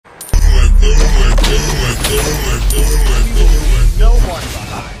No one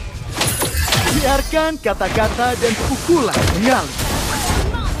behind. Biarkan kata-kata dan pukulan mengalir.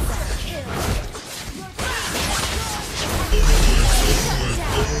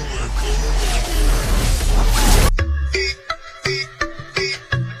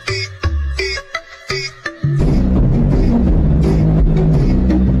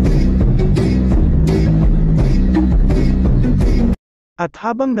 At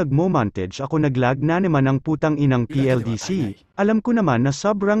habang nagmo-montage ako naglag na naman ang putang inang PLDC. Alam ko naman na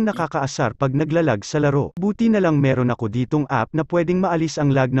sobrang nakakaasar pag naglalag sa laro. Buti na lang meron ako ditong app na pwedeng maalis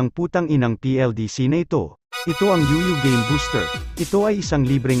ang lag ng putang inang PLDC na ito. Ito ang UU Game Booster. Ito ay isang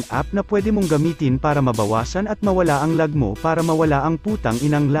libreng app na pwede mong gamitin para mabawasan at mawala ang lag mo para mawala ang putang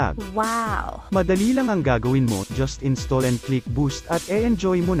inang lag. Wow! Madali lang ang gagawin mo, just install and click boost at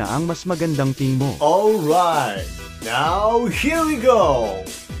e-enjoy mo na ang mas magandang ping mo. Alright, now here we go!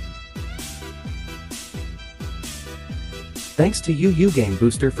 Thanks to UU Game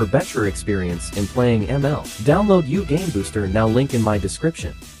Booster for better experience in playing ML. Download UU Game Booster now, link in my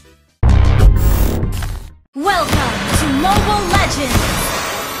description. Welcome to Mobile Legends!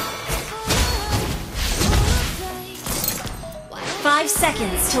 5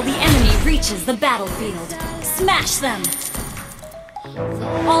 seconds till the enemy reaches the battlefield. Smash them!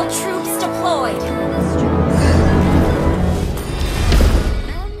 All troops deployed!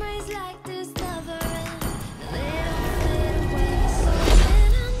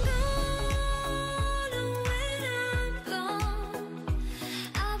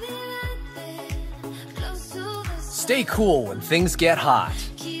 Stay cool when things get hot.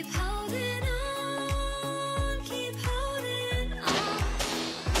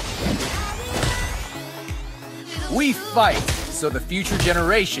 We fight so the future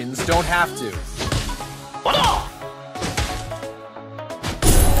generations don't have to.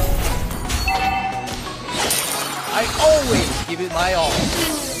 I always give it my all.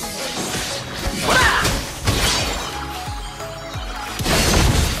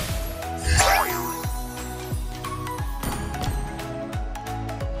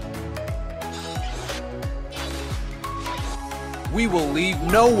 We will leave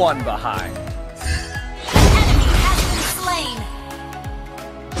no one behind. An enemy has been slain.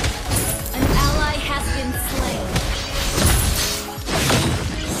 An ally has been slain.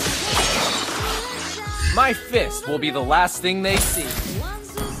 My fist will be the last thing they see.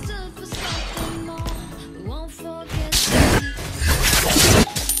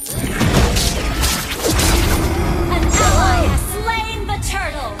 An ally has slain the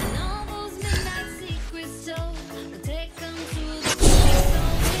turtle.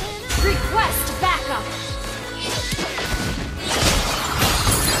 Request backup!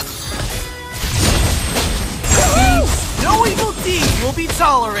 No evil deed will be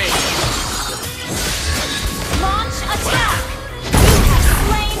tolerated! Launch attack! You have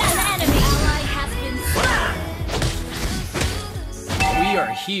slain an enemy! Ally has been slain. We are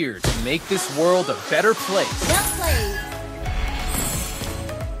here to make this world a better place. Well played!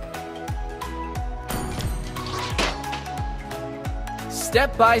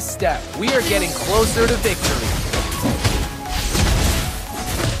 Step by step, we are getting closer to victory.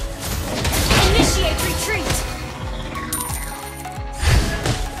 Initiate retreat!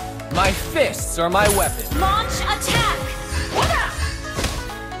 My fists are my weapon. Launch attack!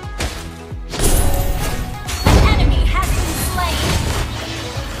 An enemy has been slain.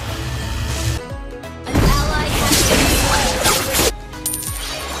 An ally has been slain.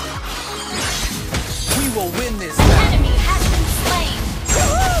 We will win this An battle. enemy has been slain.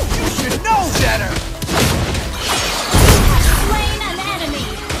 You should know better! Slain an enemy.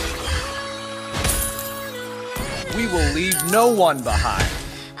 We will leave no one behind.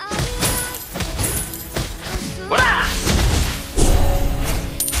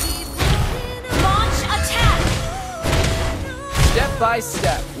 Launch attack. Step by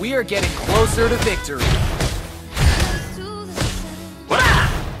step, we are getting closer to victory.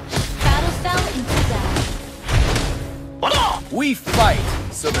 Battle fell into battle. We fight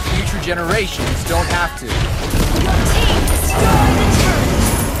so the future generations don't have to. Your team destroyed the turret.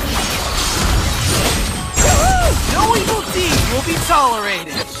 No evil deed will be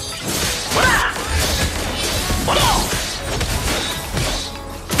tolerated.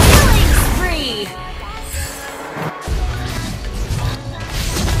 Killing spree.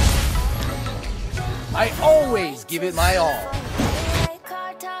 I always give it my all.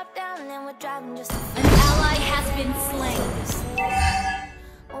 An ally has been slain.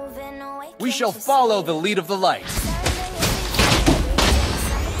 We shall follow the lead of the light.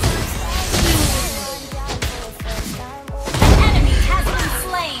 An enemy has been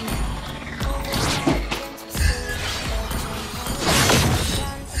slain.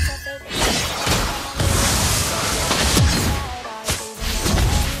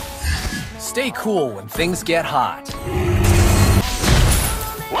 Stay cool when things get hot.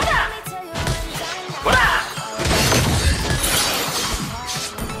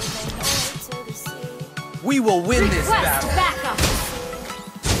 We will win this battle. Backup.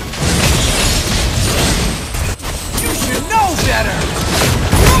 You should know better.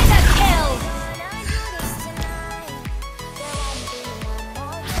 Mega kill.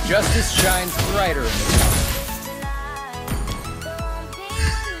 Justice shines brighter in the dark.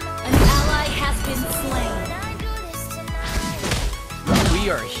 An ally has been slain. We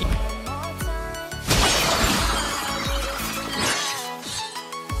are here.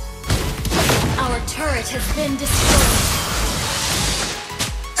 Our turret has been destroyed.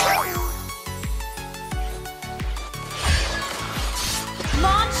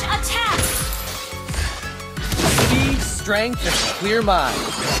 Launch attack! Speed, strength, and a clear mind.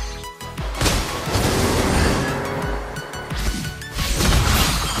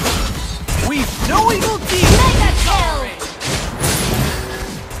 We've no evil deed. Mega kill!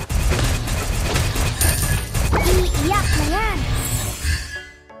 Iyak na yan!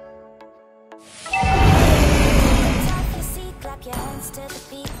 Clap your hands to the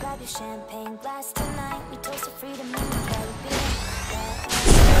beat, grab your champagne glass tonight. We toast to freedom in the Caribbean.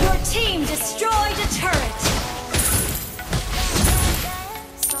 Your team destroyed a turret!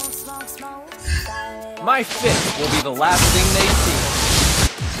 Smoke, smoke, smoke. My fist will be the last thing they see.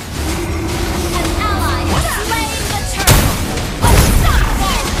 An ally has slain the turret!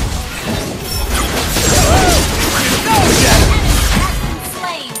 Unstoppable! No, Jeff! Enemy has been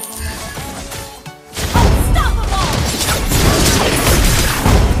slain! Unstoppable!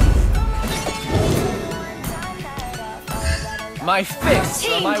 My fists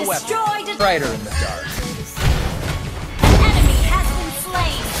are my Team weapon. destroyed a Brighter in the dark. An enemy has been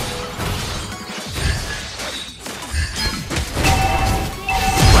slain!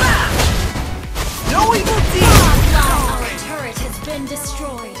 No evil deed. Our turret has been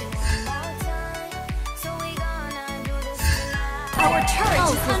destroyed. Our turret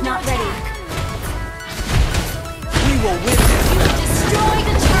is not ready. We will win this. You destroyed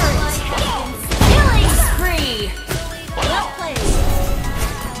a turret. Killing spree. Well played.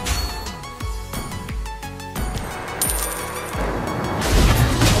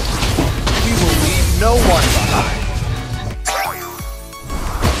 We will leave no one behind.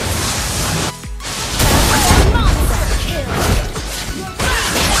 Monster kill.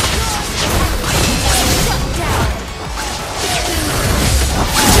 Shut down.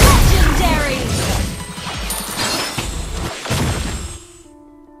 Legendary.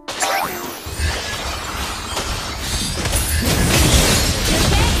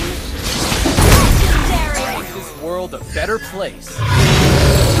 Legendary. Make this world a better place.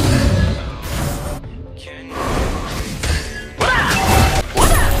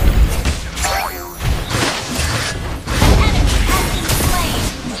 Enemy has been slain.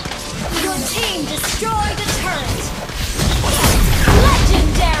 Your team destroyed a turret.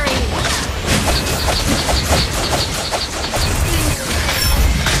 Legendary.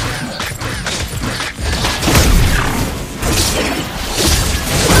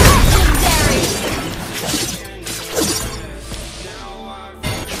 Legendary.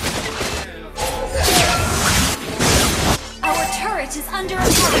 Our turret is under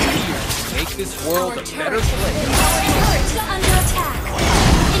attack. Make this world a better place. Our turret is under attack.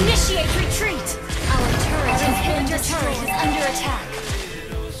 Initiate retreat. Our turret has been destroyed. Is under attack.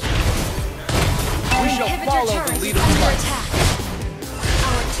 We shall follow the lead of the under fight. attack.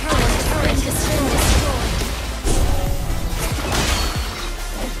 Our turret has been destroyed.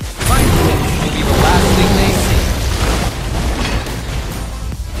 My fist will be the last thing they see.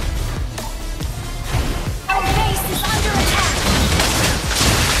 Our base is under attack.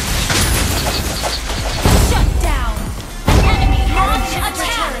 Shut down. An enemy launch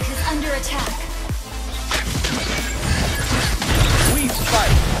attack is under attack. We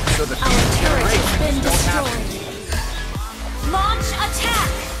fight so the Our future turret has generations been don't have to. destroyed. Launch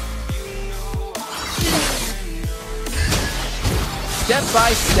attack. Step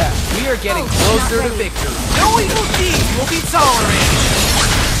by step, we are getting closer to victory. No evil deeds will be tolerated.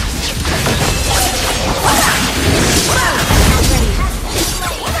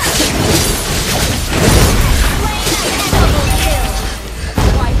 Double kill.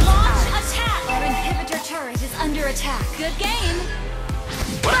 Why launch attack? Our inhibitor turret is under attack. Good game.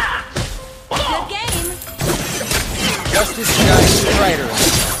 Good game. Justice shines brighter.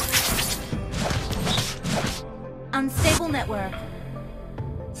 Unstable network.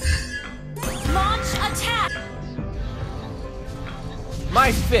 Launch attack.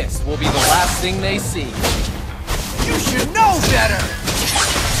 My fist will be the last thing they see. You should know better!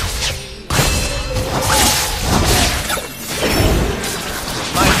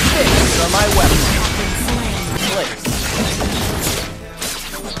 My fists are my weapon. Place.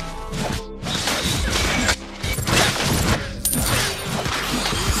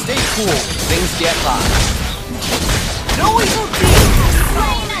 Stay cool. Things get hot. No evil deed.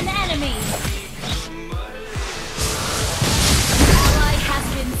 Slain an enemy. Ally has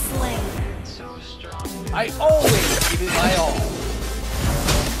been slain. I always give it my all.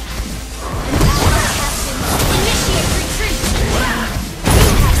 Ally has been initiate retreat. You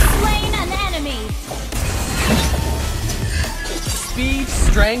have slain an enemy. Speed,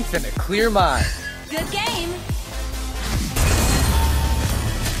 strength, and a clear mind. Good game.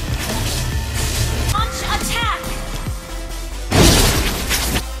 Launch attack.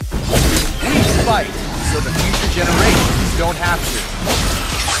 We fight so the future generations don't have to.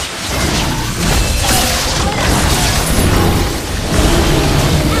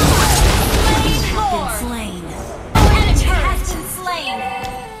 Slain. Enemy has been slain.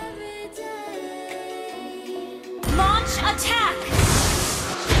 Launch attack.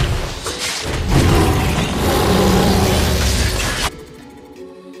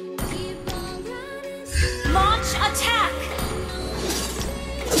 Launch attack.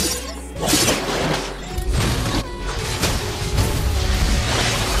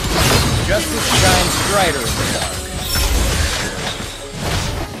 Justice shines brighter in the dark.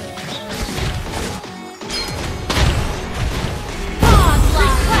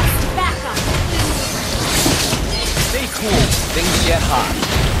 Request backup. Stay cool. Things get hot.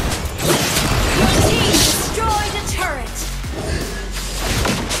 Your team destroyed a turret.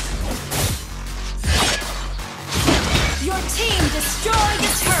 Your team destroyed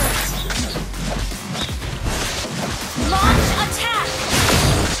a turret.